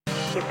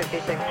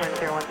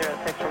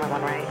256.010, runway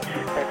 1 right,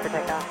 cleared for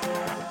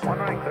takeoff. 1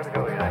 right, clear to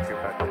go, yeah, Clear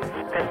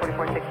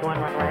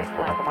 4461, 1 right,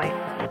 flat and wait.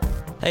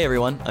 Hey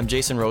everyone, I'm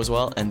Jason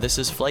Rosewell, and this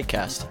is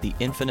Flightcast, the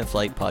Infinite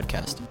Flight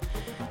podcast.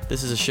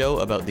 This is a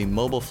show about the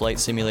mobile flight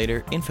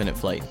simulator Infinite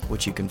Flight,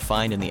 which you can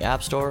find in the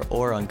App Store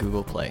or on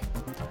Google Play.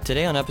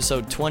 Today on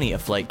episode 20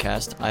 of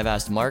Flightcast, I've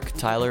asked Mark,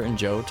 Tyler, and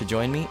Joe to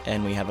join me,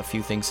 and we have a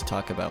few things to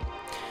talk about.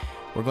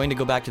 We're going to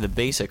go back to the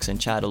basics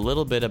and chat a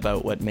little bit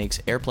about what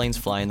makes airplanes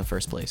fly in the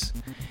first place.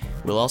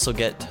 We'll also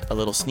get a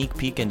little sneak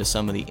peek into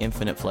some of the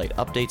Infinite Flight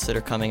updates that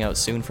are coming out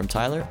soon from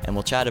Tyler, and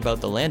we'll chat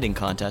about the landing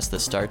contest that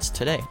starts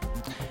today.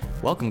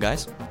 Welcome,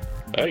 guys.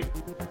 Hey.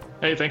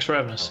 Hey, thanks for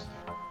having us.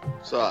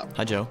 What's up?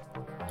 Hi, Joe.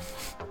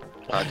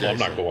 Hi, I'm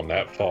not going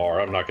that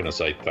far. I'm not going to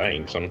say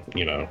thanks.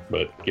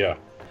 But yeah.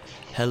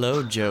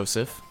 Hello,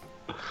 Joseph.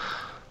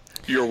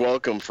 You're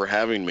welcome for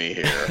having me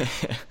here.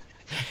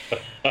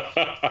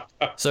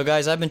 So,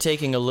 guys, I've been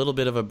taking a little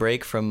bit of a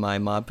break from my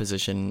mod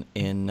position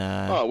in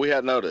we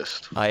hadn't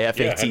noticed. Yeah, I hadn't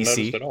noticed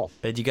IFATC. at all.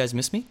 Did you guys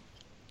miss me?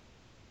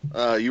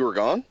 You were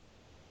gone?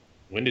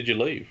 When did you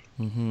leave?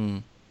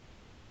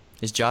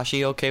 Is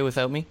Joshy okay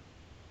without me?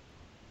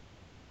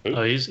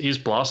 Oh, he's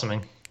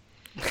blossoming.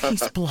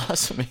 He's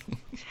blossoming.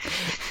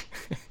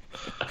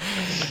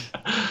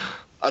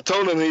 I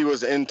told him he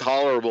was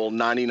intolerable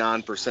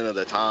 99% of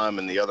the time,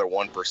 and the other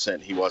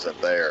 1% he wasn't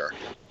there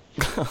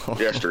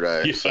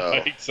yesterday. Yeah, So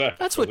exactly.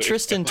 That's what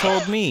Tristan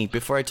told me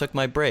before I took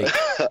my break.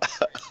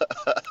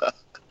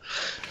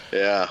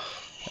 yeah,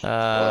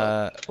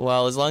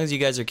 Well, as long as you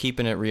guys are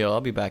keeping it real,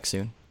 I'll be back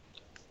soon.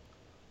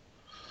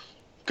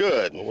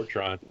 good. Well, we're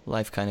trying.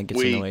 Life kind of gets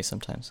in We- the way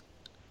sometimes.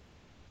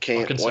 I'll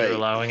Can't consider wait.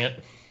 allowing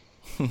it.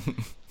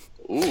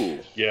 Ooh,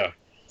 Yeah.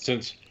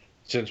 Since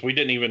we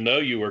didn't even know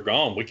you were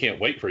gone, we can't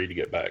wait for you to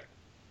get back.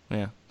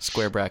 Yeah,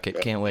 square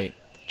bracket, can't wait.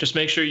 Just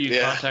make sure you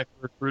Yeah. contact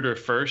the recruiter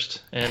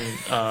first, and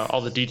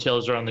all the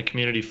details are on the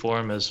community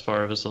forum as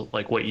far as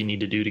like what you need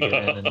to do to get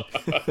in, and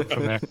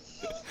from there.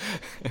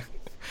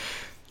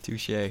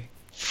 Touche.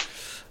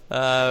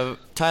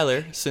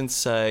 Tyler,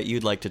 since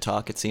you'd like to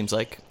talk, it seems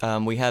like,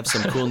 we have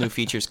some cool new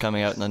features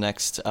coming out in the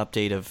next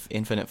update of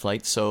Infinite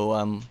Flight,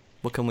 so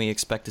what can we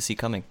expect to see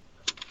coming?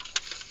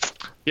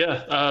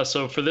 Yeah,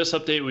 so for this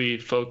update, we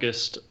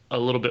focused a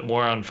little bit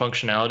more on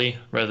functionality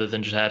rather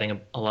than just adding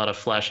a lot of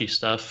flashy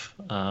stuff.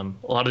 A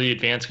lot of the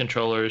advanced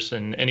controllers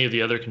and any of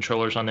the other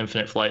controllers on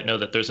Infinite Flight know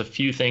that there's a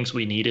few things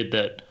we needed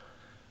that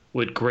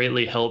would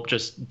greatly help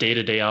just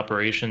day-to-day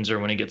operations or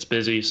when it gets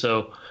busy.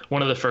 So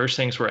one of the first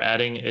things we're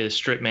adding is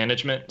strip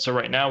management. So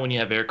right now when you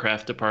have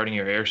aircraft departing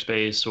your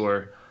airspace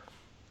or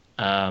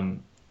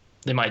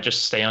they might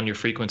just stay on your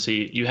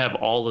frequency, you have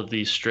all of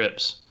these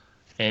strips,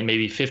 and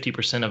maybe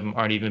 50% of them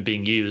aren't even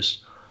being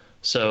used.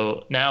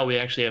 So now we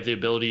actually have the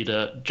ability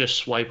to just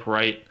swipe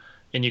right,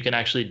 and you can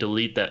actually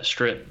delete that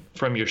strip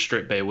from your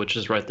strip bay, which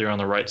is right there on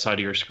the right side of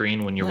your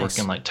screen when you're Nice.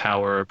 working like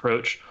tower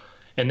approach.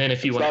 And then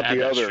if you it's want to not add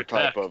the that other strip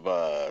type back,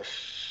 of.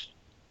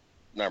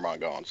 Never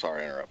mind. Go on.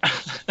 Sorry, interrupt.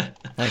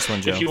 Nice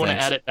one, Joe. if you want to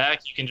Thanks. add it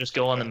back, you can just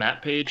go on the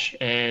map page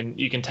and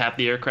you can tap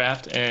the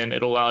aircraft, and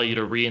it'll allow you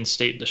to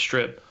reinstate the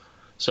strip.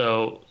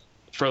 So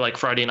for like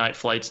Friday night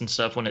flights and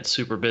stuff, when it's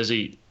super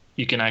busy,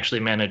 you can actually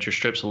manage your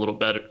strips a little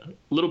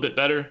bit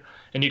better,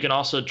 and you can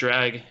also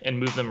drag and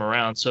move them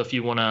around. So if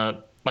you want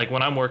to, like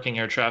when I'm working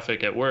air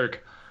traffic at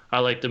work, I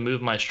like to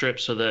move my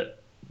strips so that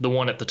the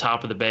one at the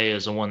top of the bay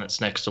is the one that's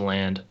next to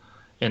land,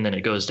 and then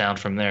it goes down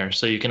from there.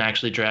 So you can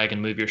actually drag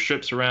and move your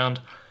strips around.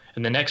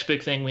 And the next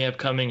big thing we have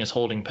coming is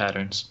holding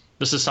patterns.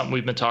 This is something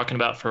we've been talking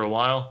about for a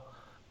while,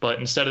 but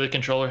instead of the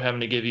controller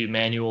having to give you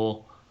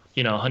manual,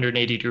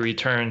 180-degree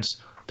turns,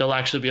 they'll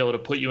actually be able to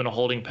put you in a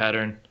holding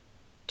pattern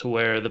to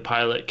where the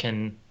pilot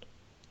can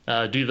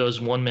do those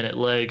 1-minute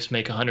legs,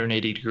 make a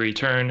 180-degree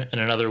turn,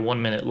 and another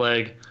 1-minute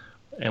leg.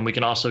 And we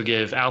can also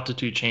give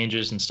altitude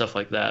changes and stuff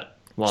like that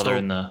while So- they're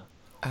in the...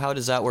 How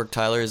does that work,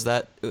 Tyler? Is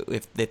that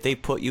if they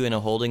put you in a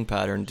holding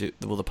pattern,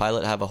 will the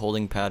pilot have a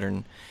holding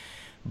pattern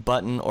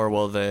button, or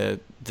will the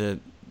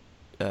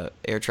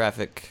air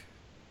traffic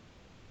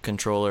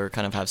controller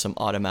kind of have some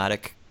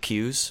automatic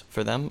cues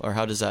for them, or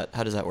how does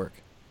that work?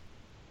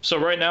 So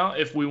right now,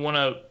 if we want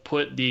to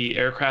put the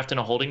aircraft in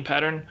a holding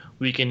pattern,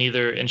 we can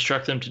either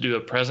instruct them to do a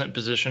present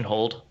position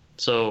hold.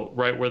 So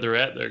right where they're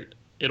at,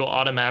 it'll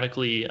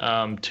automatically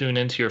tune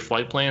into your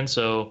flight plan.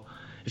 So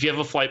if you have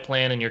a flight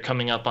plan and you're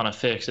coming up on a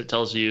fix, it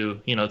tells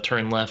you,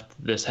 turn left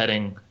this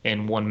heading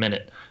in 1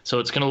 minute. So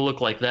it's going to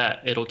look like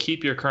that. It'll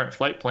keep your current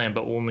flight plan,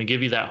 but when we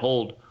give you that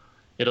hold,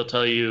 it'll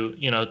tell you,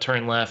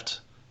 turn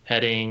left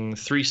heading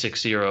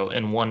 360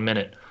 in 1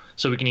 minute.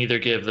 So we can either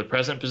give the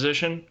present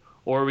position,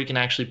 or we can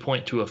actually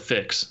point to a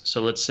fix.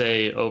 So let's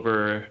say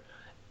over,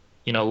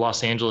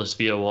 Los Angeles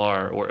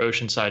VOR or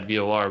Oceanside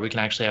VOR, we can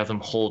actually have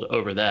them hold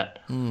over that.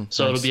 So nice.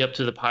 It'll be up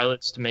to the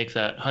pilots to make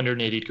that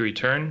 180-degree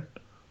turn,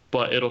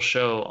 but it'll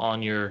show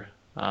on your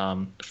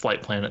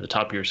flight plan at the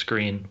top of your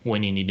screen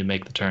when you need to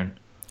make the turn.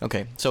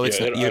 Okay, so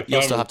Yeah,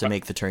 you'll still have to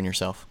make the turn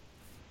yourself.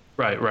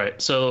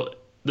 Right. So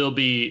there'll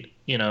be,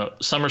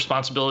 some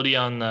responsibility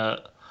on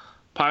the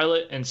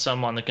pilot and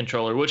some on the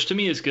controller, which to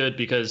me is good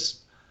because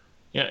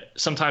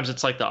sometimes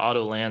it's like the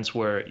auto lands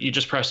where you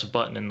just press a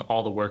button and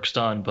all the work's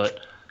done. But,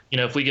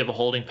 if we give a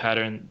holding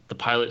pattern, the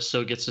pilot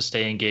still gets to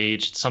stay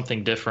engaged,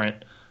 something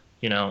different,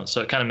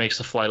 so it kind of makes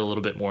the flight a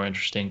little bit more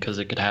interesting because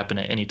it could happen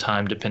at any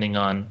time depending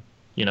on,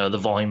 the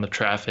volume of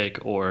traffic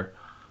or,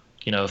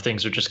 if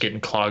things are just getting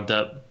clogged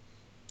up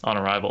on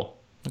arrival.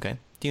 Okay.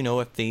 Do you know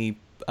if the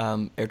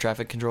air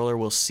traffic controller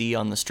will see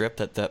on the strip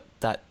that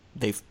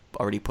they've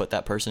already put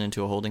that person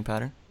into a holding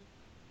pattern?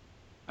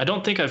 I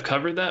don't think I've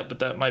covered that, but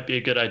that might be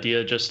a good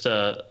idea just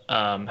to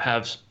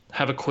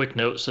have a quick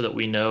note so that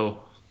we know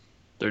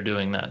they're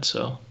doing that.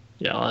 So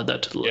yeah, I'll add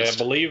that to the list.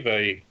 Yeah,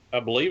 I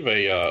believe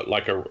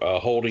a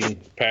holding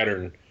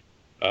pattern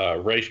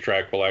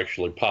racetrack will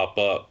actually pop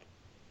up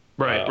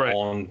right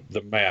on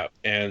the map,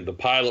 and the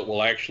pilot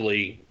will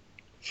actually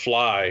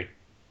fly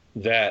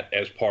that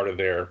as part of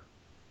their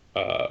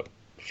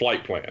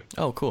flight plan.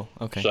 Oh, cool.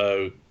 Okay.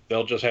 So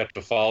they'll just have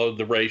to follow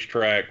the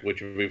racetrack,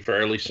 which would be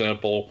fairly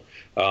simple.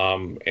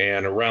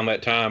 And around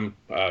that time,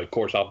 of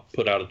course, I'll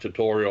put out a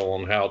tutorial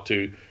on how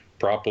to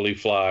properly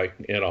fly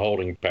in a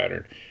holding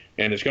pattern.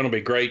 And it's going to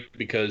be great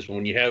because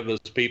when you have those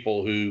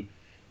people who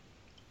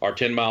are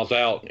 10 miles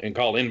out and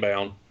call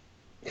inbound,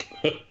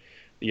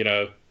 you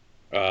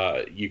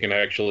can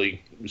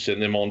actually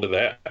send them onto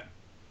that.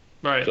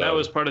 Right. So that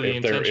was part of the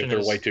intention. If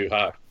they're way too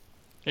high.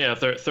 Yeah, if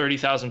they're at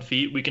 30,000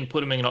 feet, we can put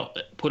them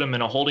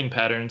in a holding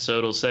pattern. So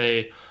it'll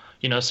say,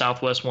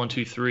 Southwest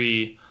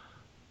 123,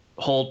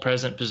 hold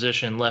present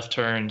position, left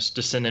turns,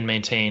 descend and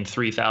maintain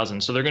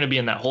 3,000. So they're going to be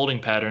in that holding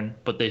pattern,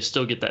 but they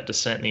still get that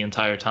descent the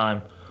entire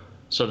time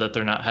so that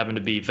they're not having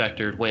to be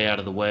vectored way out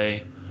of the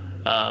way.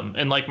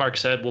 And like Mark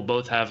said, we'll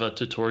both have a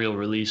tutorial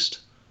released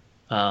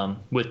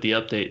with the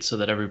update so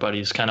that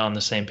everybody's kind of on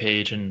the same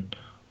page and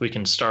we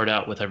can start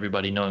out with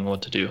everybody knowing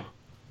what to do.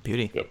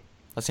 Beauty. Yep.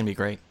 That's going to be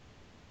great.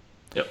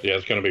 Yep. Yeah,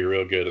 it's going to be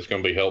real good. It's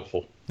going to be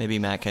helpful. Maybe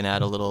Matt can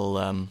add a little,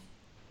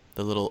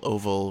 the little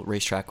oval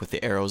racetrack with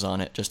the arrows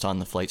on it, just on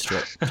the flight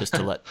strip, just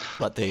to let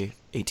the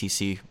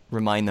ATC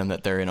remind them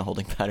that they're in a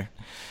holding pattern.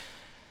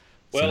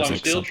 Well, I'm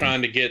still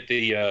trying to get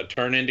the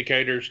turn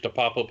indicators to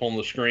pop up on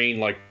the screen,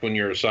 like when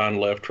you're assigned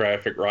left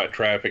traffic, right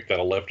traffic, that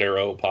a left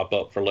arrow will pop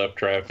up for left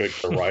traffic,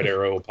 the right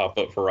arrow will pop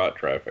up for right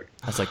traffic.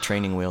 That's like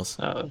training wheels.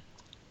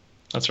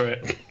 That's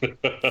right.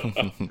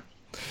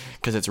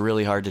 Because it's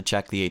really hard to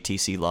check the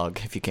ATC log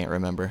if you can't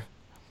remember.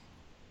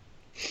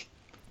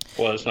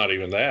 Well, it's not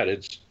even that.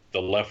 It's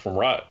the left from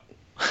right.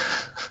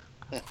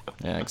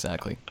 Yeah,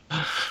 exactly.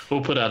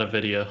 We'll put out a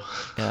video.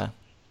 Yeah.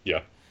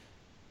 Yeah.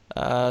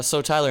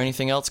 So, Tyler,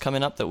 anything else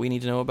coming up that we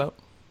need to know about?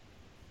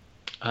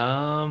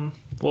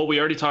 Well, we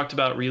already talked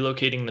about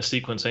relocating the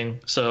sequencing.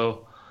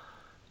 So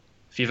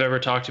if you've ever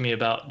talked to me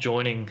about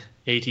joining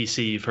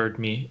ATC, you've heard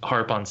me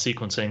harp on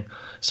sequencing.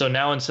 So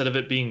now instead of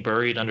it being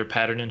buried under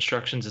pattern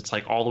instructions, it's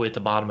like all the way at the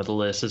bottom of the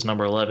list is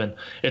number 11.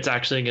 It's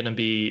actually going to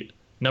be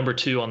number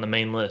 2 on the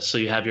main list. So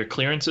you have your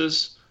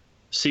clearances,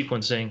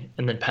 sequencing,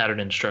 and then pattern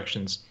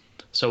instructions.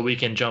 So we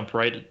can jump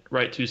right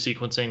to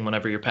sequencing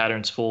whenever your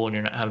pattern's full and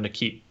you're not having to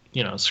keep,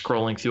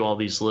 scrolling through all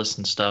these lists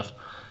and stuff.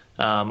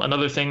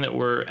 Another thing that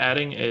we're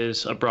adding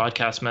is a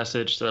broadcast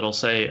message that'll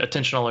say,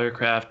 attention all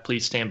aircraft,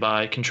 please stand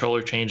by,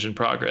 controller change in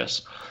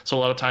progress. So a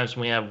lot of times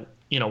when we have,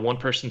 one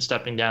person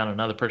stepping down,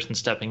 another person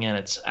stepping in,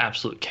 it's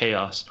absolute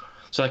chaos.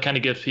 So that kind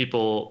of gives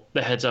people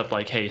the heads up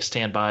like, hey,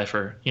 stand by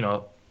for,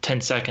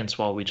 10 seconds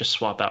while we just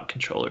swap out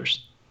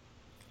controllers.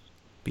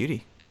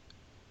 Beauty.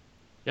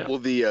 Yeah. Will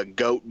the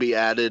GOAT be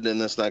added in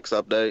this next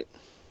update?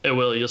 It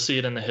will. You'll see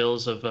it in the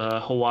hills of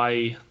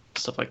Hawaii,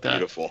 stuff like that.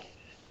 Beautiful.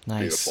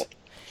 Nice. Beautiful.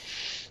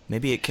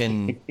 Maybe it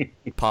can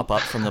pop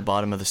up from the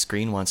bottom of the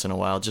screen once in a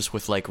while, just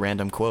with like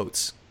random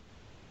quotes.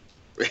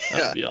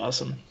 That'd be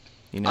awesome.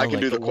 I can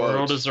do the The quotes.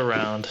 world is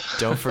around.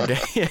 Don't forget,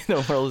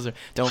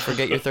 don't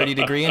forget your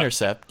 30-degree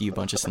intercept, you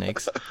bunch of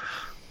snakes.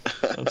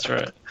 That's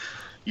right.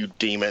 You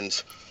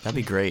demons. That'd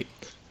be great.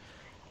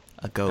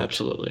 A goat.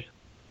 Absolutely.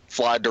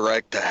 Fly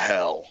direct to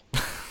hell.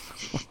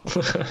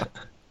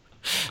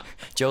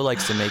 Joe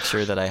likes to make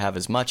sure that I have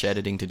as much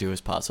editing to do as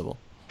possible.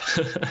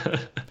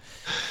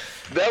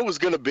 That was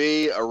going to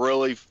be a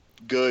really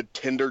good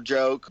Tinder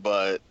joke,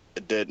 but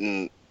it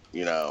didn't,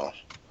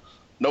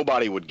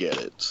 nobody would get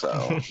it.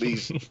 So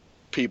these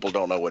people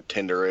don't know what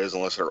Tinder is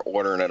unless they're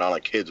ordering it on a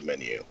kid's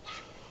menu.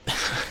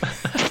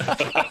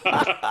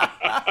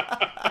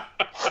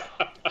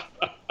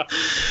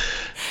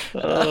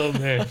 Oh,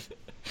 man.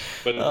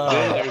 But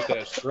then there's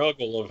that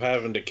struggle of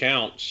having to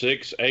count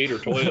 6, 8, or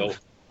 12.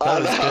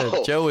 That was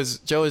good.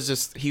 Joe was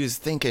just, he was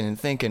thinking and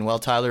thinking while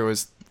Tyler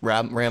was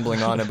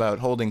rambling on about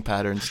holding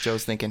patterns.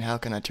 Joe's thinking, how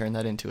can I turn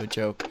that into a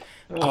joke?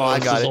 Oh, I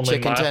got it.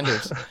 Chicken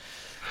tenders.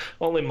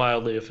 Only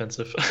mildly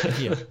offensive.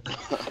 Yeah.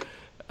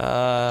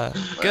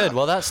 Good.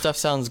 Well, that stuff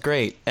sounds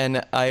great.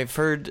 And I've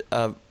heard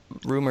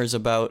rumors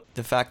about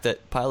the fact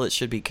that pilots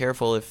should be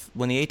careful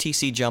when the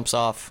ATC jumps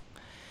off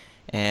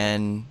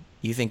and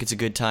you think it's a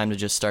good time to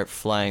just start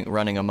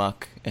running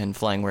amok and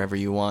flying wherever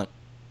you want.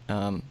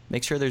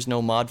 Make sure there's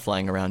no mod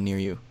flying around near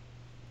you.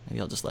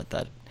 Maybe I'll just let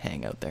that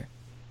hang out there.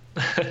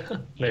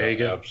 There you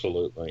go.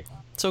 Absolutely.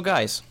 So,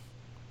 guys,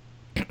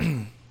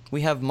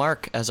 we have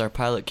Mark as our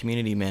pilot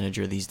community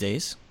manager these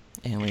days,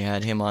 and we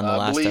had him on the I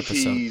last believe episode.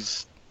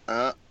 he's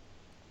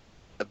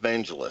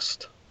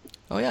evangelist.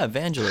 Oh yeah,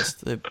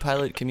 evangelist, the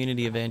pilot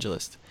community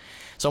evangelist.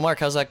 So, Mark,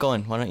 how's that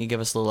going? Why don't you give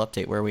us a little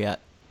update? Where are we at?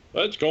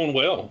 Well, it's going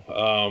well.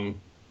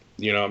 I'm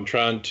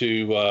trying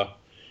to,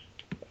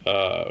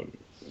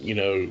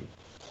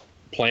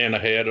 plan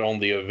ahead on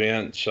the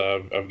events.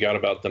 I've got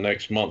about the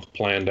next month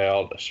planned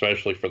out,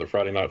 especially for the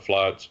Friday night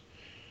flights.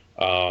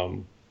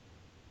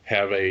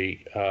 Have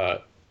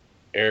a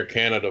Air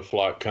Canada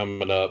flight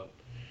coming up,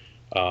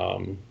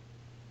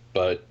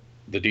 but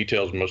the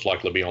details most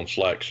likely be on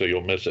Slack, so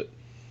you'll miss it.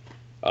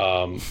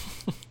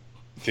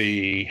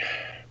 The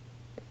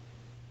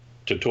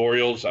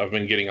tutorials, I've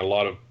been getting a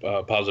lot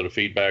of positive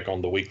feedback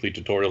on the weekly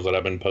tutorials that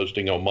I've been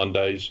posting on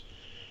Mondays.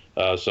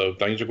 So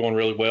things are going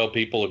really well.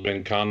 People have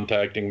been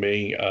contacting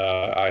me.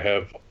 I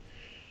have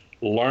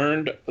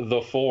learned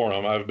the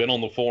forum. I've been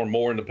on the forum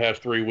more in the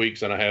past 3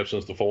 weeks than I have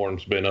since the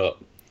forum's been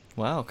up.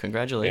 Wow,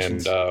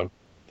 congratulations. And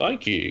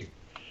thank you.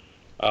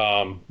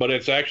 But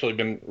it's actually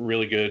been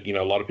really good.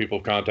 A lot of people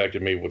have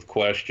contacted me with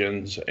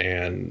questions,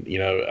 and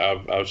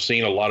I've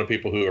seen a lot of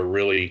people who are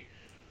really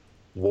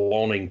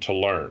wanting to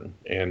learn.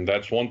 And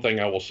that's one thing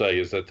I will say,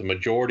 is that the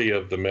majority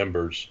of the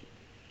members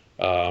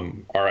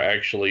are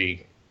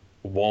actually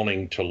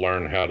wanting to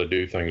learn how to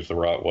do things the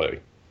right way,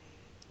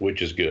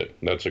 which is good.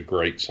 That's a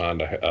great sign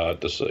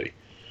to see.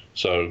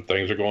 So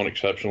things are going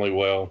exceptionally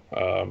well.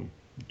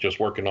 Just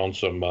working on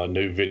some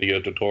new video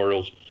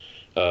tutorials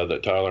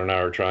that Tyler and I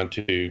are trying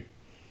to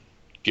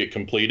get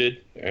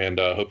completed, and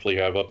hopefully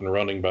have up and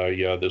running by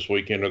this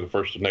weekend or the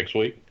first of next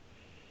week,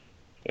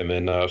 and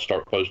then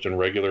start posting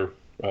regular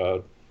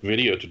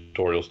video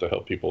tutorials to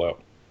help people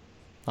out.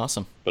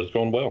 Awesome. But it's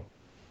going well.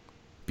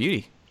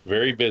 Beauty.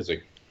 Very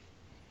busy.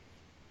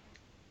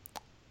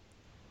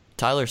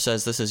 Tyler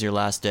says this is your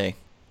last day.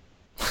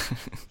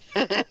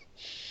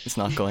 It's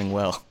not going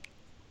well.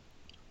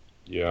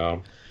 Yeah.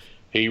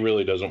 He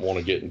really doesn't want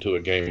to get into a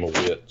game of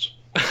wits.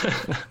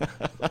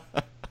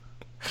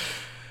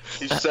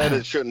 He said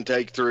it shouldn't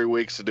take 3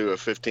 weeks to do a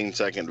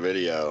 15-second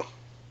video.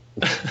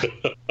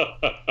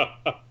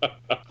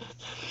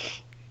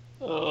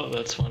 Oh,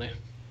 that's funny.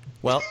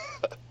 Well,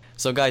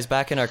 so guys,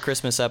 back in our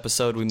Christmas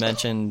episode, we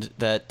mentioned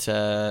that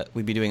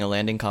we'd be doing a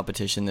landing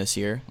competition this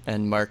year,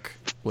 and Mark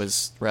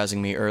was razzing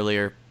me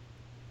earlier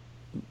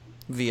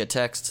via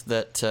text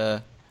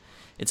that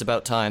it's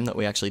about time that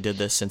we actually did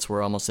this, since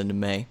we're almost into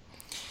May.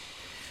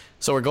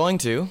 So we're going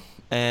to,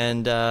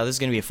 and this is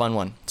going to be a fun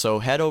one. So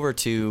head over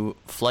to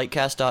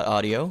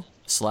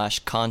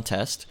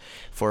flightcast.audio/contest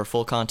for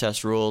full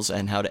contest rules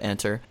and how to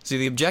enter. So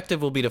the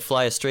objective will be to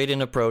fly a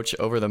straight-in approach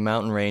over the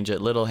mountain range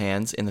at Little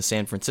Hands in the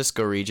San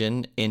Francisco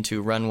region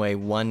into runway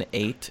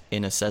 18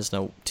 in a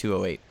Cessna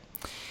 208.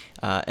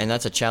 And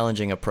that's a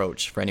challenging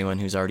approach for anyone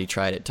who's already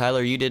tried it.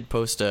 Tyler, you did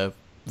post a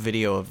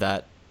video of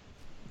that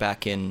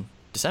back in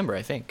December,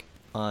 I think,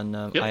 on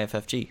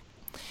IFFG.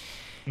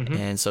 Mm-hmm.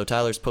 And so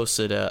Tyler's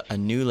posted a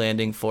new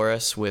landing for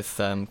us with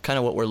kind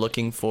of what we're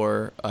looking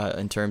for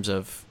in terms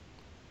of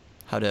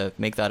how to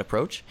make that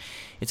approach.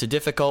 It's a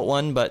difficult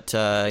one, but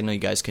I know you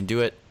guys can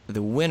do it.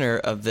 The winner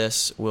of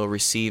this will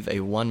receive a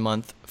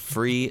 1-month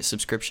free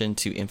subscription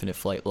to Infinite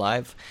Flight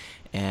Live.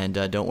 And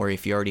don't worry,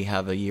 if you already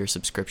have a year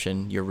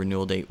subscription, your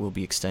renewal date will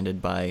be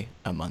extended by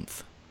a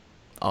month,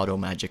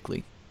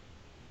 auto-magically.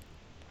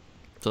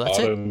 So that's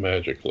it.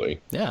 Auto-magically.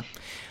 Yeah.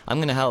 I'm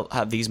going to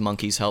have these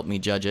monkeys help me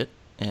judge it.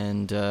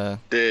 And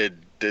Did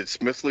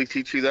Smithley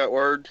teach you that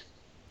word?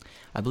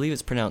 I believe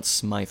it's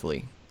pronounced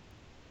Smythly.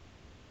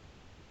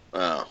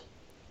 Oh.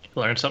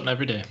 Learn something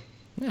every day.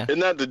 Yeah. Isn't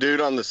that the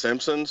dude on The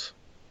Simpsons?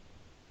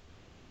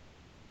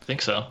 I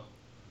think so.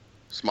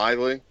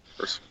 Smiley?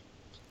 Or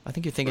I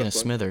think you're thinking of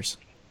Smithers.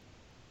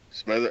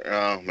 Smither?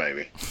 Oh,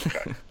 maybe.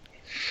 Okay.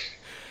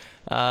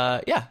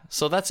 Yeah,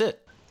 so that's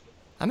it.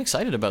 I'm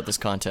excited about this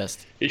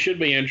contest. It should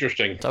be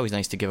interesting. It's always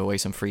nice to give away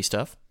some free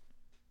stuff.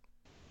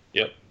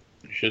 Yep.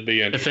 It should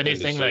be If interesting.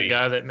 anything, that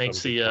guy that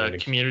makes the training.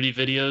 community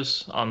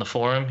videos on the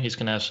forum, he's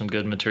going to have some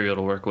good material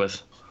to work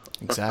with.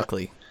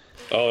 Exactly.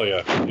 Oh,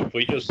 yeah. If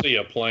we just see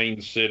a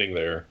plane sitting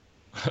there.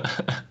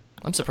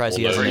 I'm surprised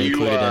he Well, hasn't Are you,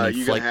 included any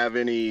you flight. going to have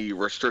any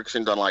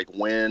restrictions on, like,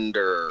 wind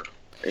or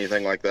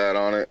anything like that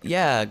on it?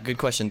 Yeah, good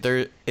question.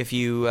 If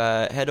you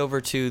head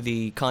over to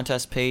the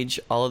contest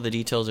page, all of the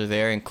details are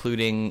there,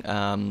 including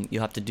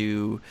you'll have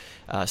to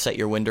set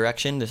your wind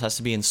direction. This has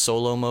to be in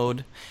solo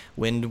mode.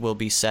 Wind will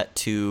be set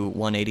to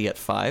 180 at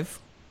 5.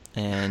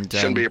 And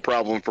Shouldn't be a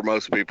problem for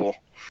most people.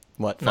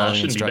 what? No, it Following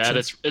shouldn't be bad.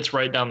 instructions? It's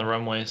right down the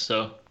runway,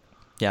 so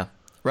Yeah,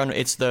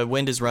 the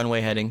wind is runway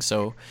heading,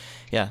 so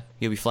yeah,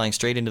 you'll be flying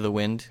straight into the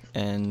wind,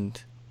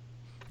 and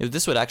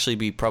this would actually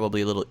be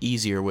probably a little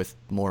easier with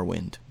more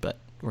wind, but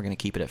we're going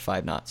to keep it at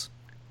 5 knots.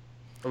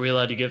 are we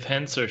allowed to give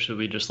hints, or should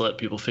we just let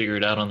people figure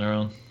it out on their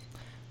own?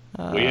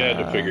 We had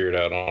to figure it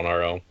out on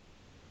our own.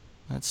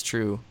 That's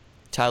true.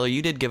 Tyler,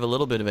 you did give a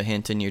little bit of a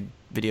hint in your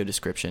video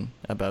description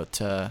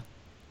about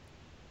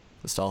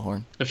the stall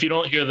horn. If you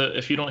don't hear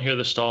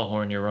the stall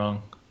horn, you're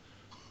wrong.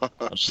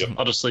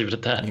 I'll just leave it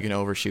at that. You can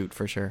overshoot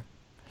for sure.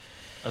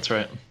 That's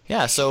right.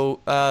 Yeah, so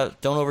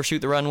don't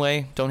overshoot the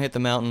runway. Don't hit the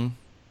mountain.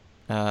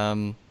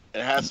 It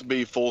has to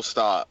be full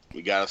stop.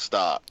 You got to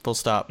stop. Full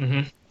stop.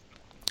 Mm-hmm.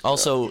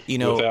 Also, you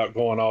know, without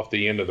going off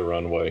the end of the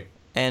runway.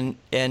 and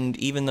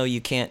even though you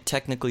can't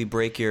technically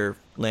break your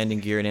landing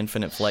gear in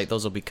infinite flight,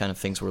 those will be kind of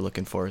things we're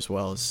looking for as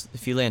well. Is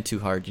if you land too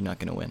hard, you're not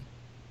going to win.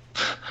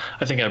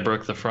 I think I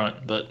broke the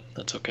front, but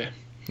that's okay.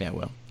 Yeah,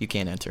 well, you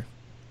can't enter.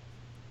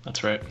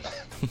 That's right.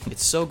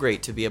 It's so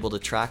great to be able to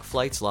track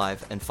flights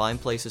live and find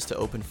places to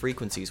open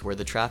frequencies where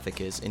the traffic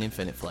is in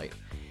infinite flight.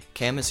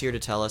 Cam is here to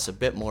tell us a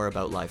bit more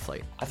about live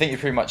flight. I think you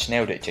pretty much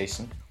nailed it,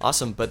 Jason.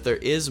 Awesome, but there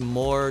is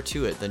more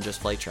to it than just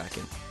flight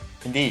tracking.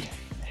 Indeed.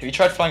 Have you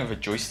tried flying with a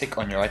joystick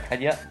on your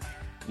iPad yet?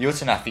 The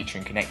AutoNav feature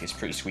in Kinect is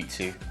pretty sweet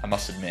too, I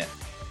must admit.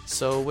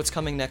 So what's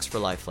coming next for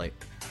live flight?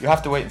 You'll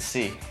have to wait and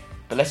see,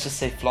 but let's just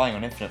say flying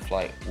on Infinite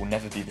Flight will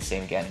never be the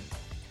same again.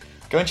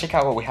 Go and check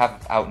out what we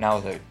have out now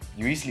though.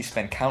 You easily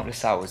spend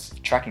countless hours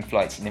tracking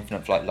flights in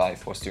Infinite Flight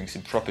Live whilst doing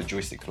some proper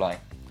joystick flying.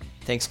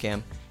 Thanks,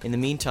 Cam. In the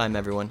meantime,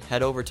 everyone,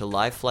 head over to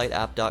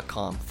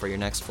liveflightapp.com for your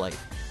next flight.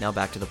 Now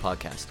back to the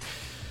podcast.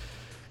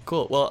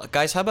 Cool. Well,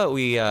 guys, how about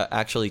we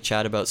actually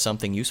chat about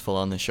something useful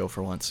on this show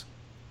for once?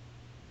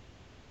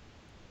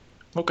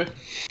 Okay.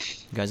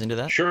 You guys into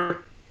that? Sure.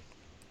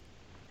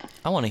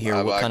 I want to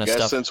hear what kind I of guess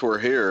stuff. since we're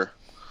here,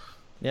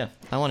 Yeah,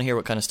 I want to hear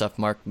what kind of stuff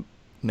Mark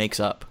makes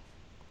up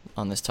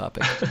on this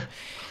topic.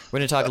 We're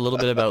going to talk a little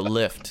bit about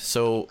lift.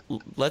 So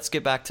let's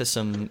get back to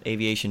some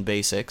aviation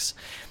basics.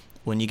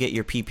 When you get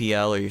your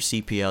PPL or your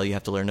CPL, you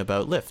have to learn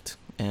about lift.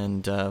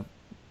 And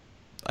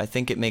I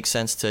think it makes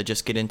sense to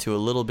just get into a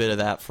little bit of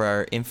that for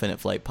our infinite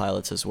flight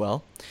pilots as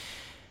well.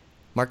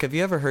 Mark, have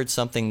you ever heard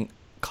something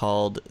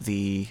called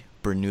the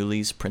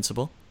Bernoulli's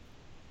principle?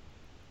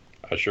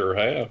 I sure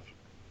have.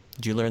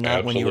 Did you learn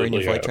that when you were in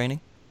your flight Absolutely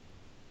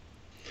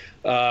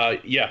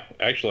training? Yeah,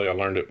 actually, I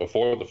learned it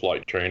before the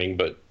flight training,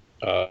 but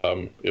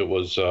it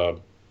was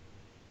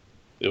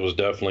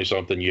definitely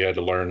something you had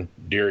to learn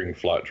during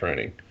flight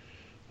training,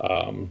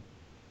 and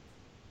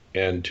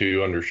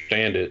to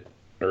understand it,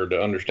 or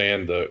to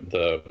understand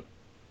the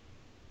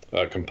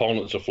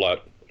components of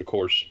flight. Of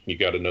course, you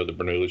got to know the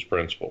Bernoulli's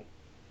principle.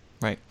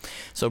 Right.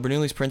 So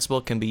Bernoulli's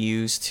principle can be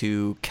used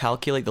to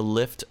calculate the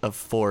lift of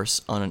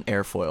force on an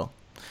airfoil.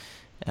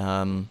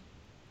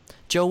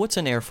 Joe, what's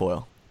an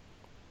airfoil?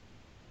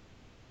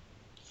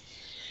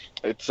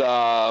 it's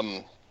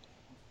a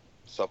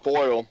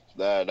foil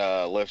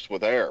that lifts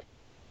with air.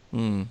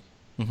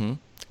 Mm-hmm.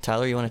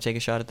 Tyler, you want to take a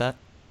shot at that?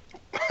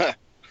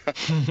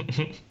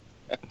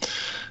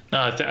 No,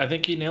 I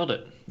think you nailed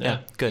it. Yeah.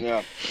 Good.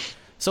 Yeah.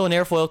 So an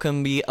airfoil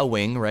can be a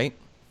wing, right?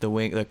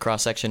 The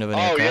cross section of an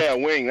Oh aircraft. yeah,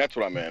 wing. That's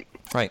what I meant.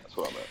 Right. That's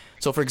what I meant.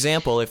 So for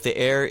example, if the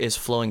air is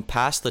flowing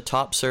past the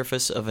top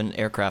surface of an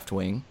aircraft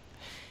wing,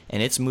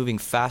 and it's moving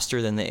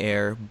faster than the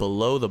air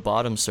below the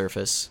bottom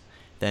surface,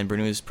 then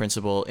Bernoulli's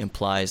principle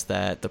implies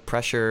that the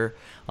pressure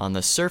on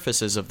the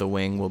surfaces of the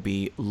wing will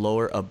be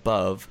lower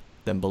above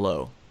than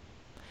below.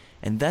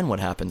 And then what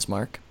happens,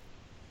 Mark?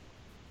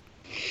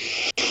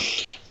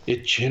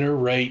 It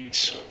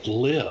generates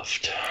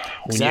lift.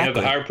 When you have the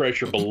Exactly. higher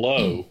pressure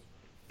below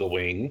the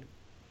wing,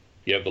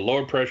 you have the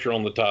lower pressure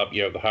on the top,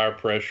 you have the higher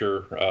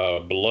pressure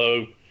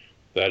below.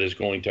 That is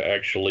going to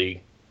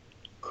actually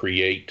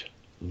create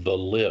the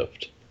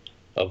lift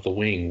of the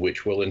wing,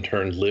 which will in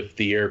turn lift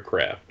the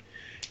aircraft.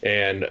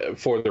 And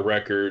for the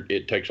record,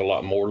 it takes a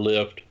lot more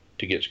lift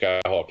to get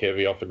Skyhawk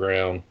Heavy off the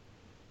ground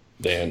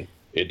than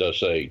it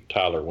does, say,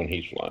 Tyler when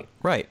he's flying.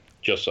 Right.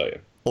 Just saying.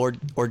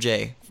 Or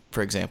Jay,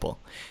 for example.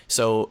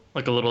 So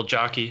Like a little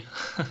jockey.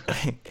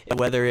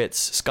 whether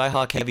it's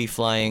Skyhawk Heavy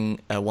flying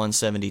a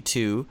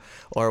 172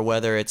 or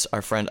whether it's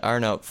our friend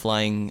Arnaut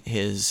flying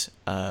his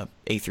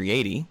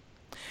A380,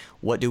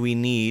 what do we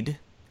need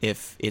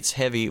if it's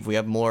heavy? If we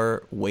have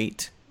more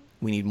weight,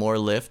 we need more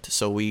lift,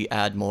 so we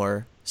add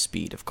more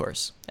speed, of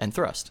course, and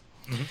thrust.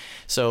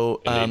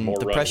 So We need more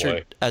the pressure,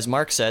 runway. as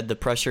Mark said, the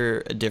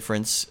pressure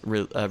difference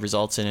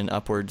results in an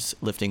upwards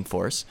lifting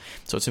force.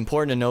 So it's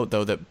important to note,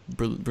 though, that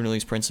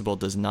Bernoulli's principle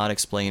does not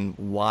explain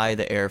why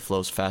the air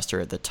flows faster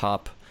at the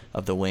top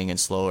of the wing and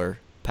slower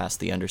past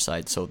the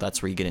underside. So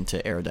that's where you get into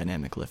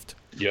aerodynamic lift.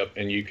 Yep,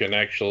 and you can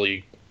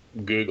actually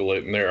Google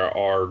it, and there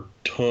are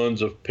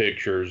tons of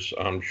pictures,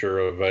 I'm sure,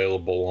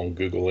 available on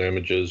Google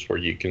Images where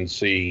you can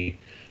see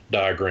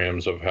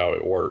diagrams of how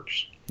it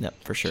works. Yeah,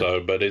 for sure. So,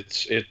 but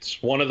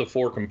it's one of the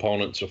four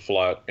components of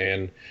flight,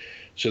 and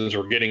since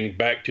we're getting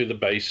back to the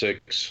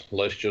basics,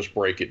 let's just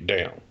break it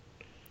down.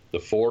 The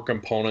four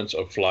components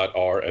of flight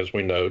are, as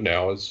we know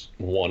now,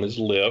 one is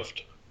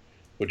lift,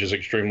 which is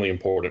extremely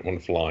important when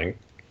flying.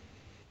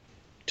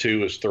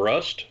 2 is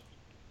thrust.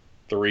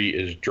 3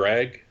 is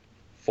drag.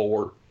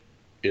 4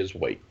 is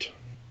weight.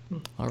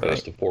 All That's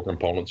right. the four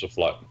components of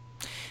flight.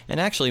 And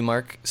actually,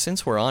 Mark,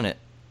 since we're on it,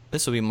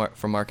 this will be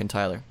for Mark and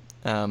Tyler.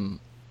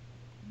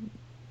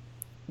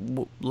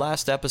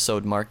 Last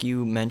episode, Mark,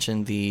 you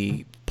mentioned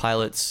the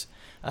pilot's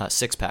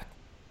six-pack.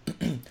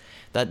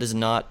 That does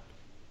not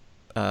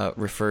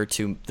refer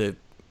to the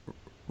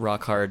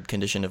rock hard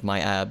condition of my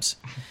abs.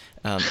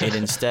 It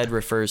instead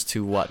refers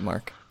to what,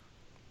 Mark?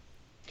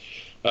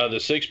 The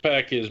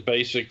six-pack is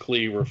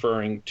basically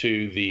referring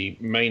to the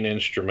main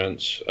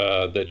instruments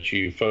that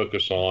you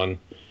focus on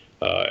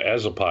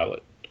as a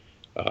pilot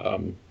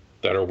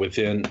that are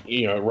within,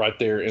 right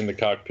there in the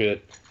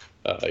cockpit,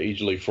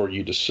 easily for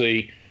you to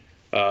see.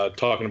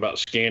 Talking about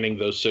scanning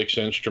those 6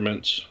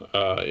 instruments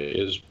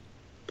is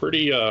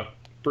pretty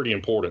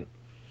important.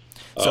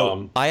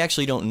 So I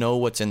actually don't know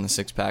what's in the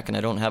six-pack, and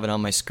I don't have it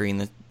on my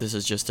screen. This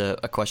is just a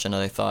question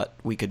that I thought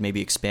we could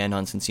maybe expand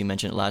on since you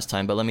mentioned it last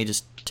time, but let me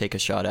just take a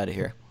shot out of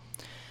here.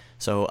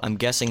 So I'm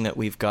guessing that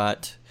we've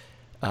got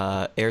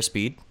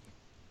airspeed.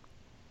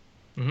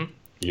 Mm-hmm.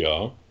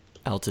 Yeah.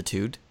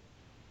 Altitude.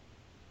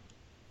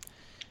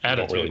 I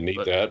don't really need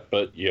that,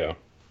 but yeah.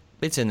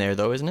 It's in there,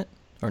 though, isn't it?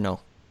 Or no?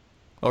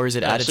 Or is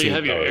it Yeah, attitude? so you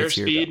have your It's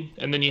airspeed,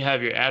 and then you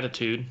have your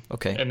attitude.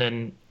 Okay. And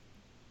then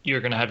you're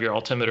going to have your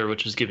altimeter,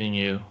 which is giving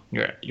you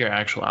your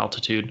actual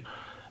altitude.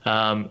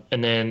 And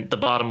then the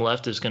bottom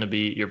left is going to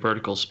be your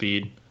vertical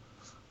speed.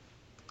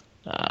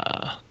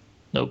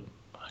 Nope,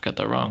 I got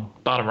that wrong.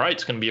 Bottom right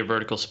is going to be your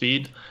vertical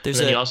speed. And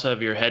then you also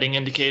have your heading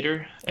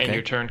indicator and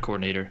your turn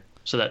coordinator.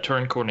 So that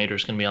turn coordinator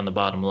is going to be on the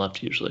bottom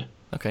left usually.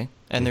 Okay.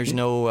 And there's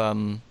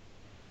no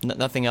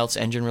nothing else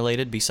engine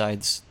related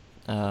besides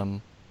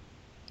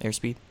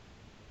airspeed?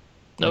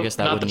 Nope, I guess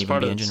that not wouldn't that's even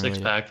part be of the engine six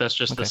related. pack. That's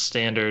just the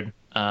standard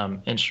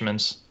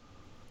instruments,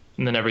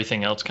 and then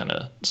everything else kind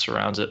of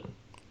surrounds it.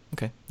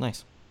 Okay,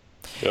 nice.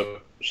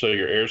 Yep. So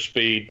your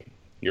airspeed,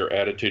 your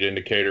attitude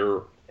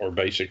indicator, or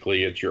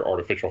basically it's your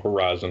artificial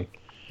horizon,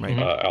 Right.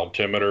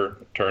 altimeter,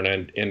 turn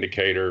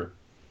indicator,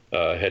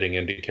 heading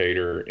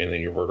indicator, and then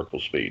your vertical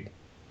speed.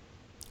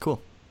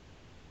 Cool.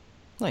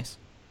 Nice.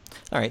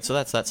 All right, so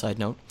that's that side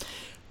note.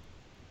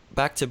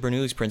 Back to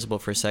Bernoulli's principle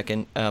for a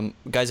second.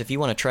 Guys, if you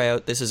want to try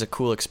out, this is a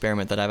cool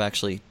experiment that I've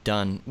actually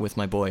done with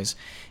my boys,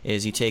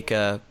 is you take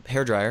a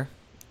hairdryer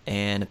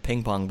and a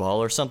ping pong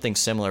ball or something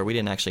similar. We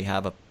didn't actually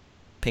have a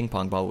ping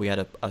pong ball. We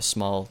had a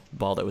small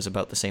ball that was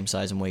about the same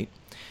size and weight.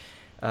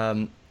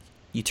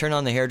 You turn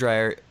on the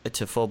hairdryer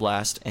to full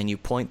blast and you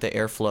point the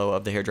airflow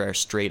of the hairdryer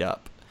straight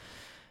up.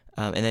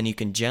 And then you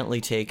can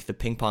gently take the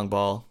ping pong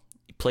ball,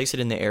 place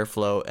it in the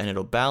airflow, and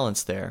it'll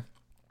balance there.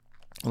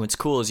 And what's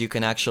cool is you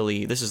can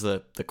actually, this is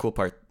the cool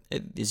part,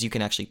 is you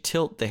can actually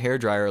tilt the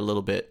hairdryer a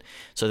little bit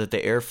so that the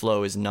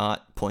airflow is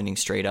not pointing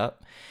straight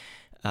up.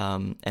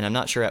 And I'm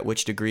not sure at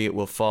which degree it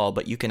will fall,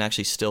 but you can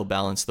actually still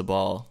balance the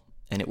ball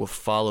and it will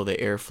follow the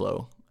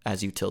airflow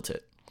as you tilt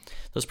it.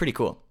 So it's pretty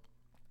cool.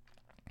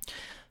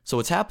 So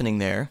what's happening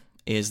there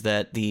is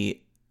that the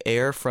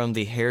air from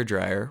the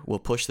hairdryer will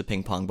push the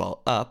ping pong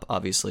ball up,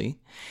 obviously,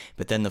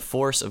 but then the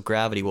force of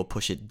gravity will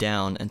push it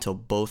down until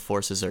both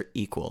forces are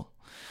equal.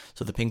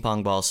 So the ping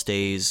pong ball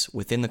stays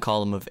within the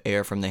column of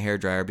air from the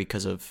hairdryer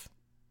because of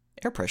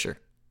air pressure.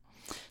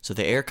 So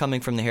the air coming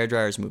from the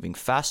hairdryer is moving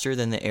faster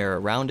than the air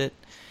around it,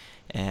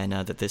 and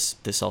that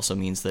this also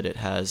means that it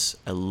has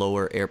a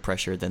lower air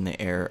pressure than the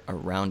air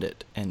around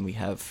it. And we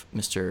have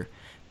Mr.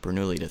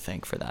 Bernoulli to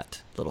thank for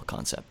that little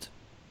concept.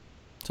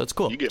 So it's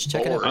cool. You get Just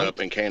check it bored out. up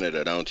in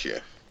Canada, don't you?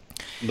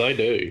 They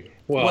do.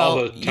 Well, Well, all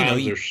the you know,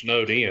 times they're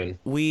snowed in.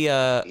 We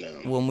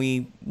when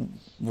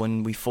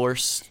we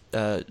force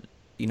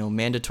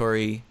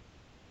mandatory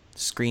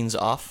screens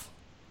off,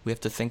 we have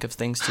to think of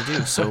things to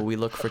do. So we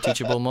look for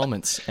teachable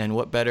moments, and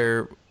what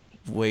better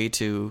way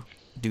to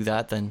do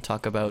that than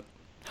talk about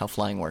how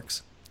flying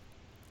works?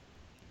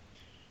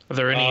 Are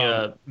there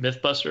any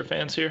MythBuster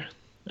fans here?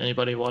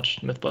 Anybody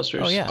watched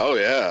MythBusters? Oh yeah. Oh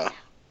yeah.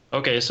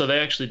 Okay, so they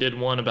actually did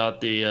one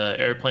about the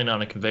airplane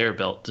on a conveyor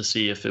belt to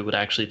see if it would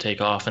actually take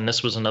off. And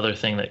this was another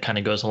thing that kind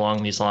of goes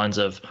along these lines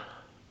of,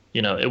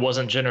 it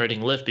wasn't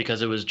generating lift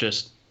because it was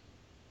just,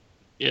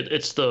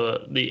 it's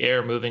the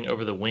air moving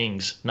over the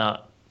wings,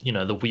 not,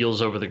 the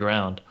wheels over the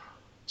ground.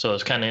 So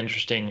it's kind of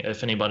interesting.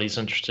 If anybody's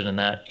interested in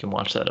that, you can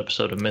watch that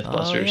episode of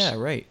MythBusters. Oh yeah,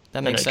 right.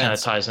 That makes sense. And it kind of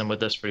sense. ties in with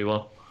this pretty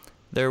well.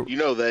 They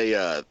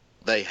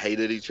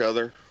hated each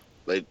other.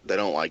 They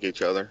don't like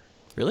each other.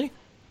 Really?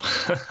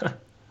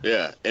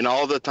 Yeah, and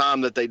all the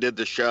time that they did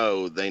the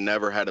show, they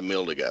never had a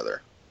meal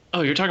together.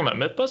 Oh, you're talking about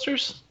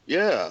MythBusters?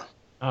 Yeah.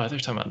 Oh, I thought you were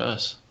talking about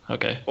us.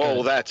 Okay.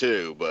 Well, that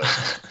too, but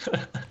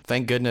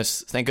Thank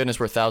goodness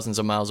we're thousands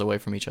of miles away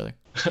from each other.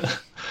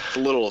 it's a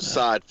little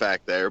side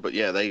fact there. But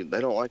yeah, they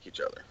don't like each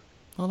other.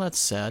 Well, that's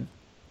sad.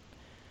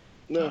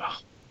 No. Oh.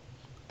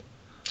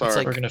 Sorry.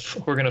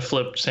 like- We're gonna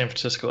flip San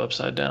Francisco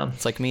upside down.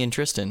 It's like me and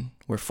Tristan.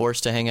 We're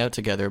forced to hang out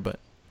together, but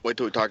Wait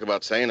till we talk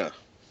about Santa.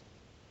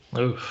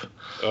 Oof.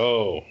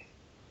 Oh.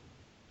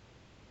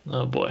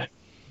 Oh boy.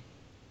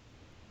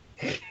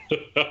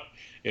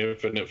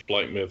 Infinite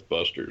Flight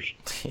Mythbusters.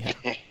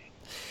 yeah.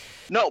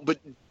 No, but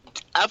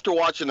after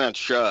watching that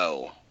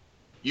show,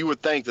 you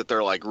would think that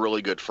they're like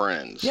really good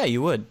friends. Yeah,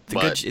 you would.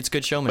 But- It's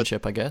good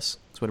showmanship, I guess.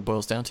 That's what it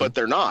boils down to. But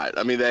they're not.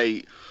 I mean,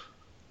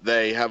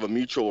 they have a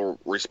mutual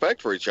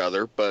respect for each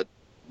other, but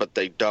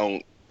they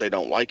don't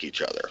like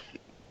each other.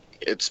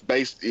 It's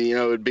based,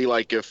 it'd be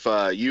like if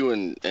you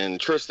and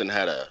Tristan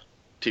had a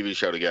TV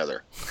show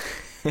together.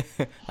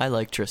 I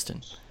like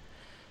Tristan.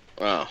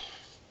 Oh,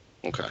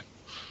 okay.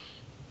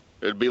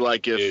 It'd be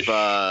like if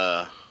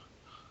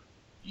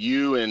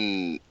you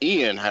and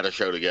Ian had a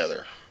show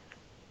together.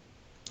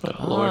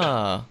 Oh, Lord.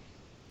 Ah,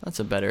 that's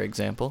a better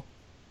example.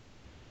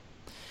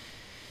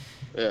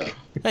 Yeah.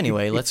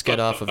 Anyway, let's get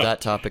off of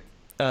that topic.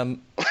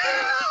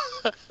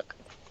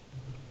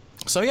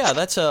 So yeah,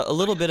 that's a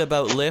little bit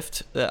about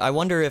Lyft. I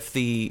wonder if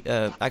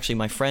actually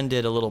my friend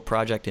did a little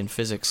project in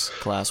physics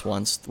class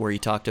once where he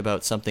talked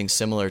about something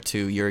similar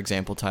to your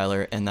example,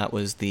 Tyler, and that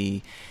was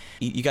you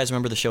guys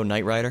remember the show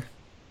Knight Rider?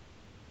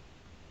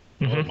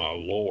 Oh my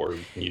Lord,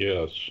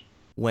 yes.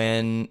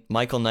 When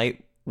Michael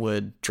Knight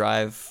would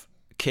drive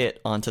Kit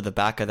onto the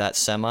back of that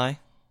semi,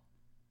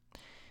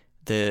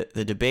 the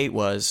debate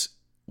was,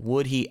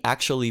 would he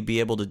actually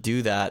be able to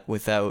do that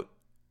without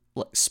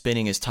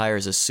spinning his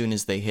tires as soon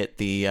as they hit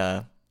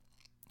the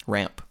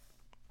ramp?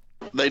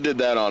 They did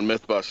that on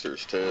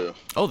Mythbusters too.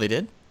 Oh, they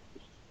did?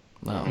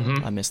 No,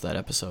 I missed that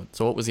episode.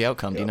 So what was the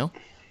outcome? Do you know?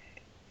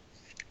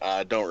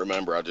 I don't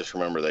remember. I just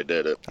remember they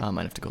did it. I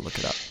might have to go look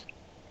it up.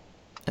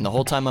 And the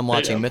whole time I'm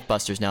watching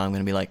Mythbusters now, I'm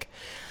going to be like,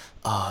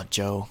 oh,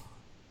 Joe,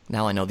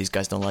 now I know these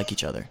guys don't like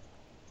each other.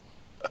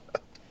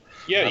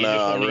 Yeah, you know, just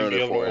I won't even ruined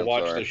be it able for to you,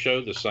 watch sorry. the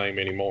show the same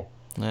anymore.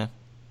 Yeah.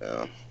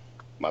 Yeah,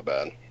 my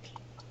bad.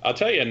 I'll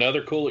tell you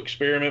another cool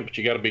experiment, but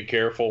you got to be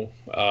careful.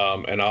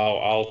 And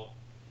I'll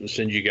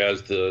send you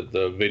guys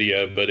the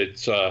video. But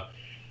it's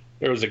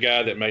there was a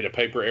guy that made a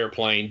paper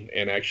airplane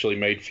and actually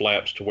made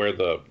flaps to where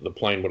the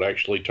plane would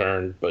actually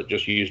turn, but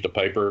just used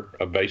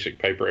a basic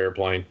paper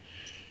airplane,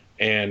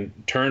 and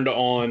turned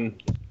on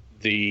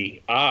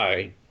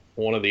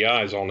one of the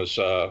eyes on his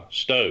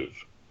stove,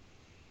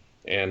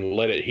 and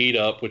let it heat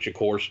up, which of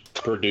course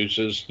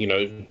produces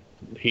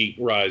heat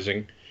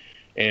rising.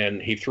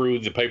 And he threw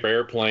the paper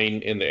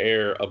airplane in the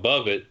air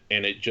above it,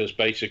 and it just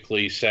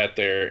basically sat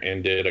there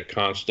and did a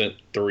constant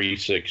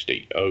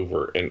 360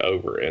 over and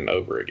over and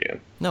over again.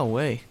 No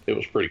way. It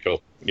was pretty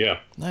cool. Yeah.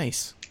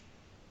 Nice.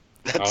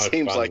 That I'll have to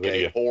seems find like the a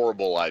video.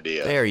 horrible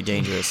idea. Very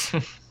dangerous.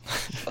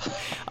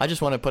 I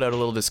just want to put out a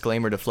little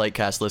disclaimer to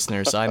Flightcast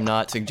listeners. I'm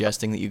not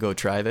suggesting that you go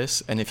try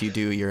this, and if you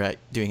do, you're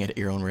doing it at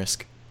your own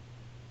risk.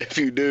 If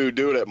you do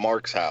it at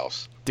Mark's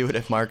house. Do it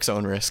at Mark's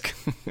own risk.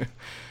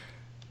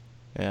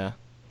 Yeah.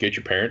 Get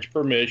your parents'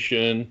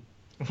 permission.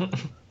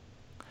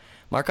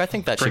 Mark, I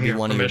think that Bring should be your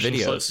one of your permission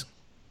videos. slip.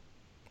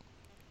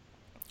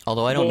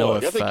 Although I don't know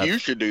Boy, if I think you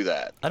should do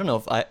that. I don't know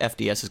if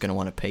FDS is going to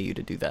want to pay you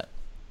to do that.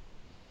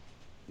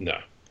 No.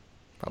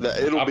 Probably not.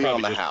 It'll I'll be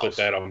on probably the just house. put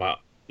that on my.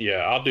 Yeah,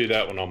 I'll do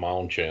that one on my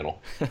own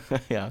channel.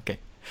 Yeah, okay.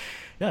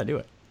 Yeah, do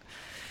it.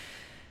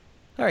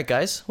 All right,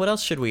 guys. What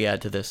else should we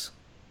add to this?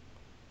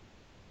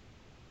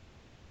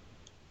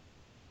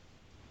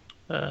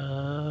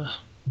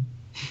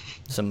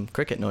 Some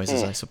cricket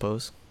noises, I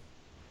suppose.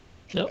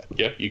 Yep.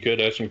 Yeah, you could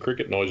add some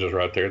cricket noises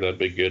right there. That'd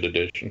be a good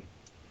addition.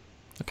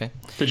 Okay.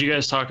 Did you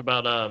guys talk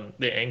about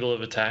the angle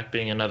of attack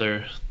being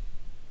another,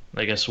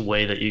 I guess,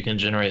 way that you can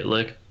generate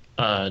lift,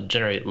 not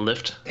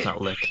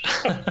lick.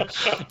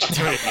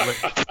 Generate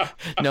lick.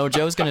 No,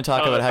 Joe's going to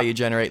talk about how you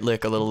generate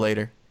lick a little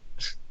later.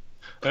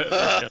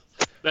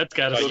 That's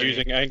got By to be.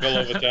 using angle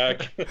of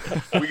attack.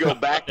 We go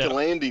back Yeah. to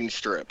landing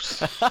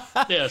strips.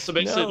 Yeah, so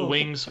basically No.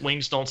 the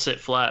wings don't sit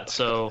flat,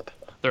 so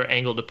they're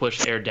angled to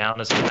push air down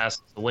as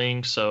fast as the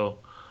wings. So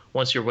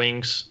once your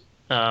wings,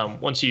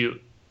 once you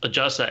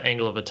adjust that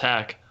angle of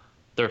attack,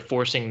 they're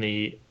forcing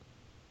the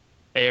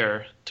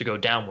air to go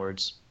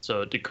downwards.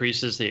 So it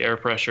decreases the air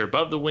pressure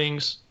above the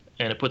wings,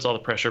 and it puts all the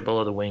pressure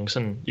below the wings,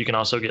 and you can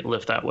also get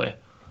lift that way.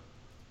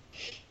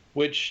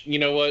 Which, you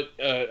know what,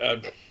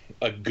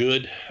 a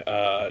good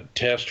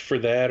test for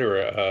that, or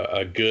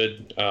a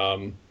good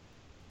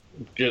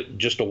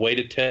just a way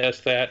to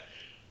test that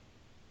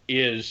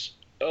is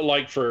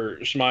like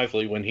for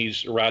Smiley when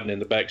he's riding in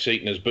the back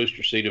seat in his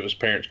booster seat of his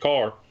parents'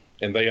 car,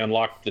 and they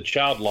unlock the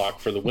child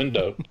lock for the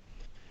window.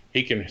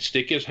 He can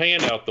stick his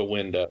hand out the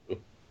window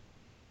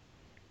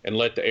and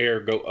let the air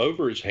go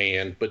over his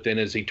hand, but then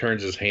as he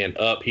turns his hand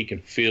up, he can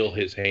feel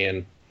his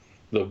hand,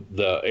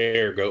 the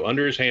air go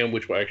under his hand,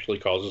 which will actually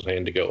cause his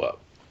hand to go up.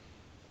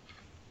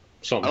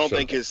 Something I don't simple.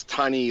 think his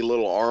tiny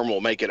little arm will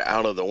make it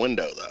out of the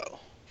window though.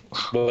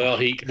 Well,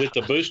 with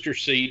the booster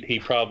seat, he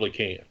probably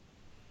can.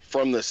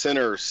 From the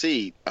center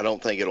seat, I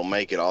don't think it'll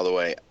make it all the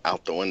way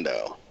out the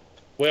window.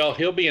 Well,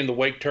 he'll be in the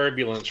wake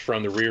turbulence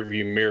from the rear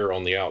view mirror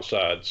on the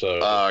outside. So,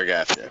 Oh, I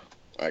got you.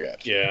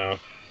 yeah.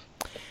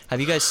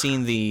 Have you guys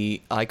seen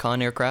the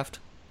Icon aircraft?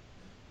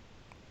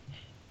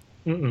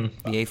 Mm-mm.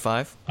 The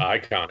A5?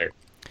 Iconic.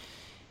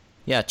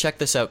 Yeah, check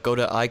this out. Go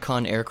to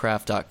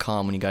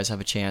iconaircraft.com when you guys have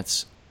a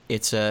chance.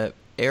 It's a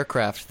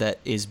aircraft that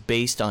is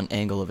based on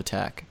angle of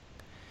attack.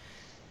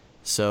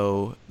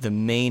 So the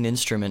main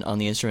instrument on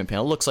the instrument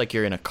panel looks like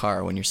you're in a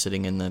car when you're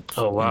sitting in the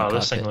Oh, wow, in the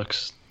this thing cockpit.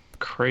 looks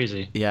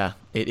crazy. Yeah,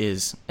 it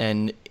is.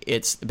 And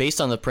it's based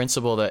on the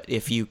principle that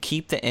if you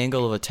keep the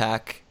angle of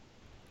attack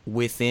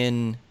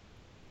within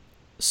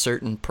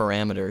certain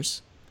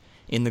parameters,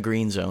 in the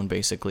green zone,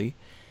 basically,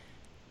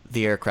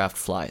 the aircraft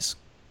flies.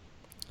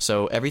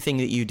 So everything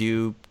that you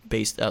do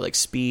based like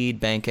speed,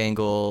 bank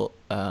angle,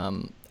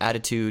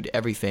 attitude,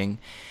 everything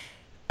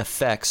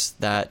affects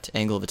that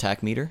angle of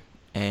attack meter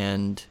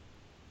and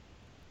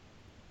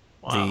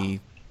the,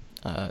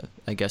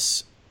 I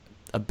guess,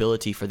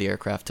 ability for the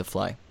aircraft to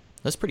fly.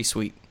 That's pretty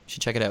sweet. You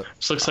should check it out.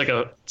 This looks like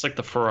it's like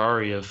the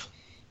Ferrari of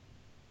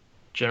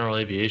general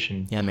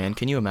aviation. Yeah, man.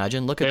 Can you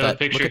imagine? Look They at have that.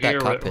 a picture Look at here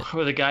that cockpit.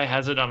 where the guy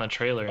has it on a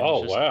trailer. And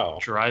Oh is just wow!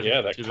 driving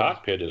Yeah, that to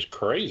cockpit is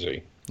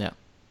crazy. Yeah,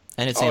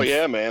 and it's Oh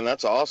yeah, man,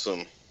 that's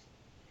awesome.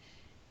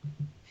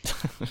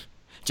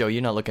 Joe,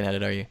 you're not looking at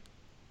it, are you?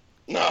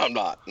 No, I'm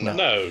not. No.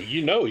 No,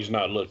 you know he's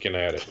not looking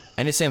at it.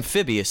 And it's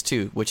amphibious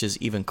too, which is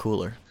even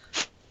cooler.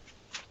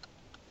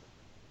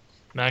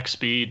 Max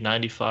speed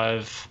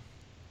 95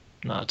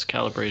 knots,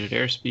 calibrated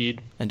airspeed.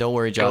 And don't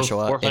worry, Goes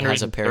Joshua, it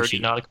has a 430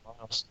 parachute. nautical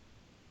miles.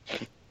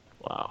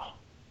 Wow.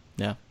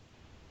 Yeah.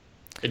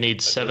 It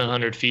needs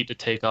 700 feet to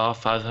take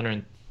off,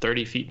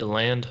 530 feet to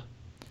land.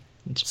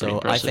 It's pretty So I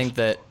impressive. think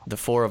that the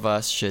four of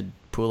us should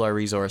pool our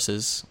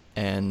resources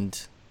and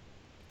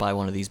buy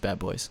one of these bad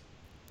boys.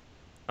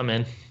 I'm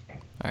in.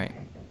 All right.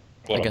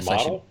 What, I guess a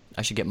model?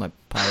 I should get my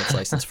pilot's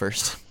license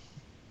first.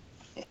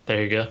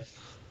 There you go.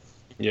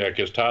 Yeah,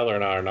 because Tyler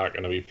and I are not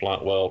going to be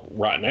flying. Well,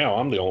 right now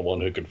I'm the only one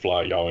who could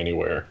fly y'all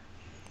anywhere.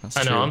 That's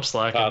I know, true. I'm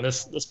slacking.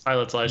 This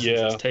pilot's license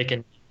yeah. is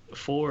taking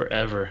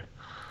forever.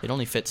 It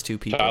only fits 2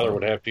 people. Tyler though.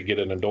 would have to get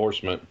an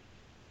endorsement.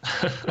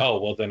 Oh,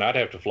 well, then I'd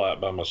have to fly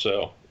it by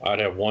myself. I'd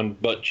have one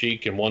butt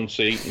cheek in one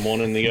seat and one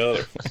in the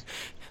other.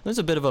 There's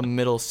a bit of a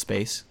middle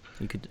space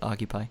you could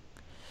occupy.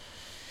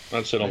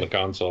 I'd sit on the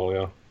console, yeah.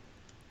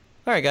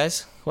 All right,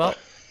 guys. Well,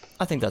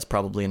 I think that's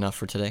probably enough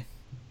for today.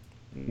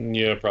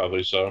 Yeah,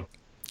 probably so.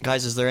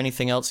 Guys, is there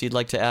anything else you'd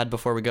like to add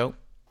before we go?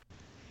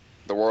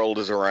 The world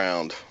is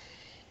around.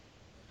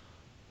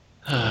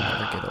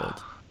 Never get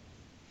old.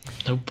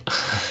 Nope.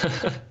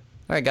 All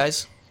right,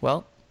 guys.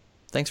 Well,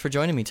 thanks for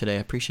joining me today. I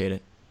appreciate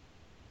it.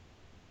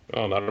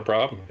 Oh, not a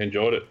problem.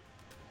 Enjoyed it.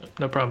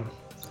 No problem.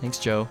 Thanks,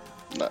 Joe.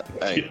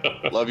 Hey,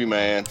 love you,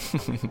 man.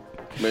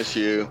 Miss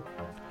you.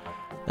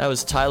 That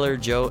was Tyler,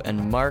 Joe,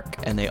 and Mark,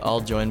 and they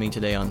all joined me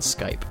today on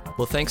Skype.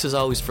 Well, thanks as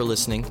always for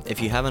listening.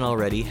 If you haven't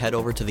already, head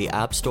over to the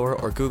App Store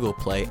or Google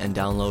Play and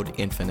download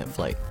Infinite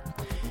Flight.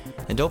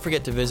 And don't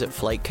forget to visit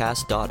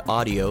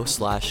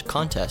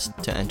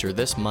flightcast.audio/contest to enter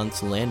this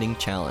month's landing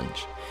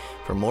challenge.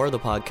 For more of the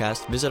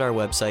podcast, visit our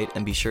website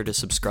and be sure to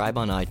subscribe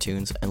on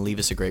iTunes and leave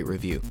us a great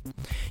review.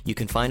 You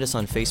can find us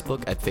on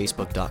Facebook at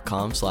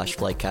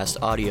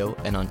facebook.com/flightcastaudio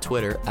and on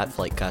Twitter at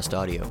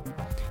flightcastaudio.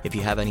 If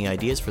you have any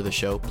ideas for the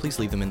show, please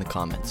leave them in the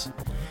comments.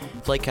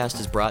 Flightcast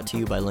is brought to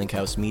you by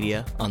Linkhouse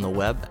Media on the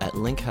web at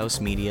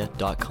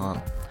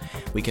linkhousemedia.com.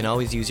 We can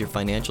always use your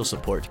financial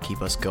support to keep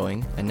us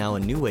going, and now a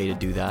new way to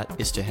do that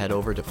is to head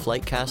over to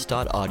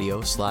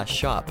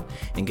flightcast.audio/shop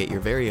and get your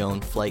very own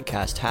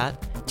Flightcast hat,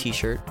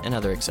 t-shirt, and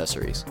other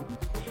accessories.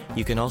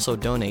 You can also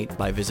donate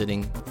by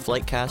visiting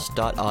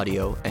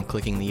flightcast.audio and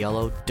clicking the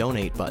yellow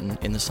Donate button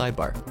in the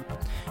sidebar.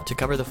 To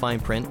cover the fine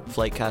print,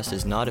 Flightcast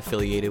is not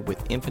affiliated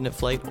with Infinite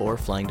Flight or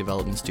Flying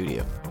Development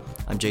Studio.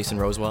 I'm Jason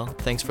Rosewell.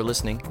 Thanks for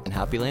listening, and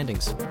happy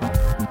landings.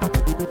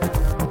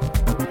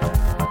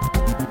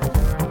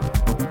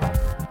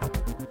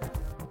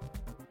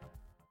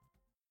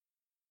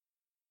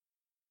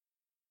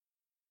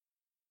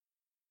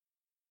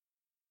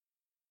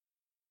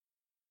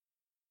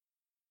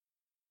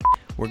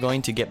 We're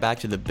going to get back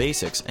to the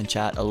basics and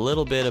chat a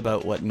little bit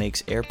about what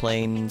makes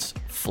airplanes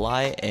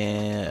fly.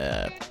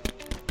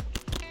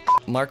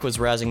 Mark was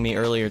razzing me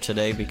earlier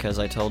today because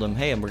I told him,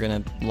 hey, we're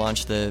going to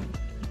launch the...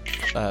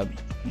 Okay.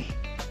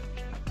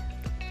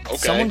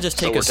 Someone just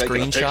take so a we're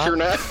taking screenshot. picture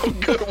now?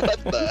 Good,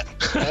 what the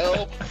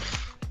hell?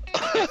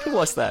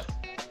 What's that?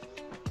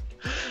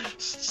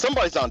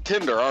 Somebody's on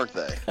Tinder, aren't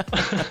they?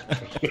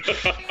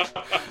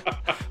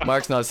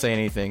 Mark's not saying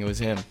anything. It was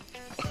him.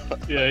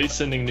 Yeah, he's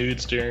sending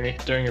nudes during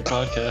your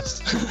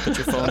podcast. Put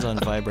your phones on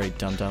vibrate,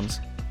 dum-dums.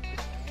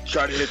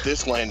 Try to hit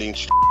this landing.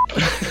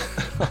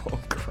 Oh,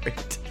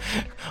 great.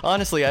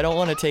 Honestly, I don't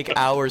want to take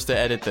hours to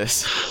edit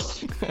this.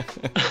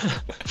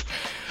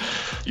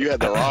 You had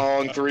the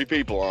wrong 3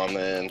 people on,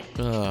 man.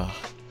 Ugh.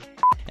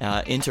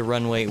 Into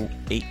runway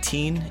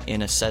 18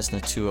 in a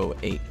Cessna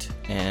 208.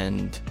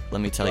 And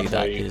let me tell you,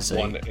 that is a...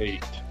 18,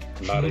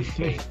 not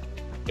 18.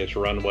 It's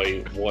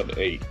runway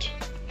 18.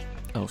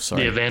 Oh,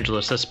 sorry. The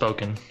evangelist has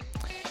spoken.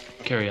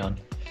 Carry on.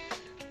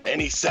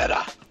 And he said,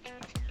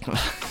 you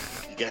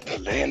got to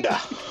land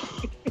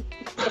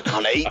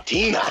on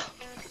 18.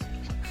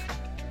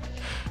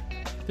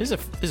 There's a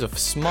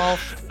small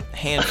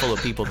handful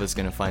of people that's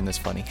going to find this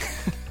funny.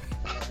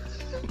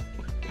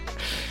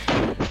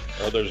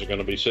 Others are going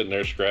to be sitting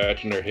there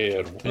scratching their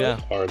head.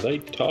 What are they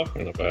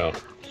talking about?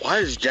 Why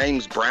is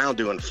James Brown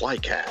doing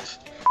Flightcast?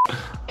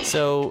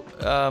 So,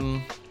 wow,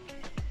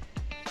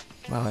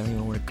 I don't even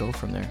know where to go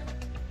from there.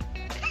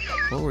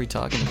 What were we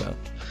talking about?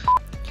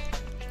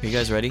 Are you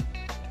guys ready?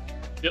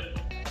 Yep.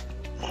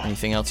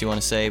 Anything else you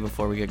want to say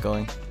before we get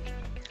going?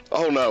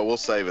 Oh no, we'll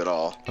save it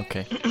all.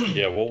 Okay.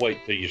 Yeah, we'll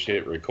wait till you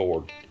hit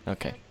record.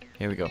 Okay.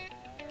 Here we go.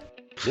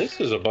 This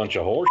is a bunch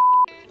of horse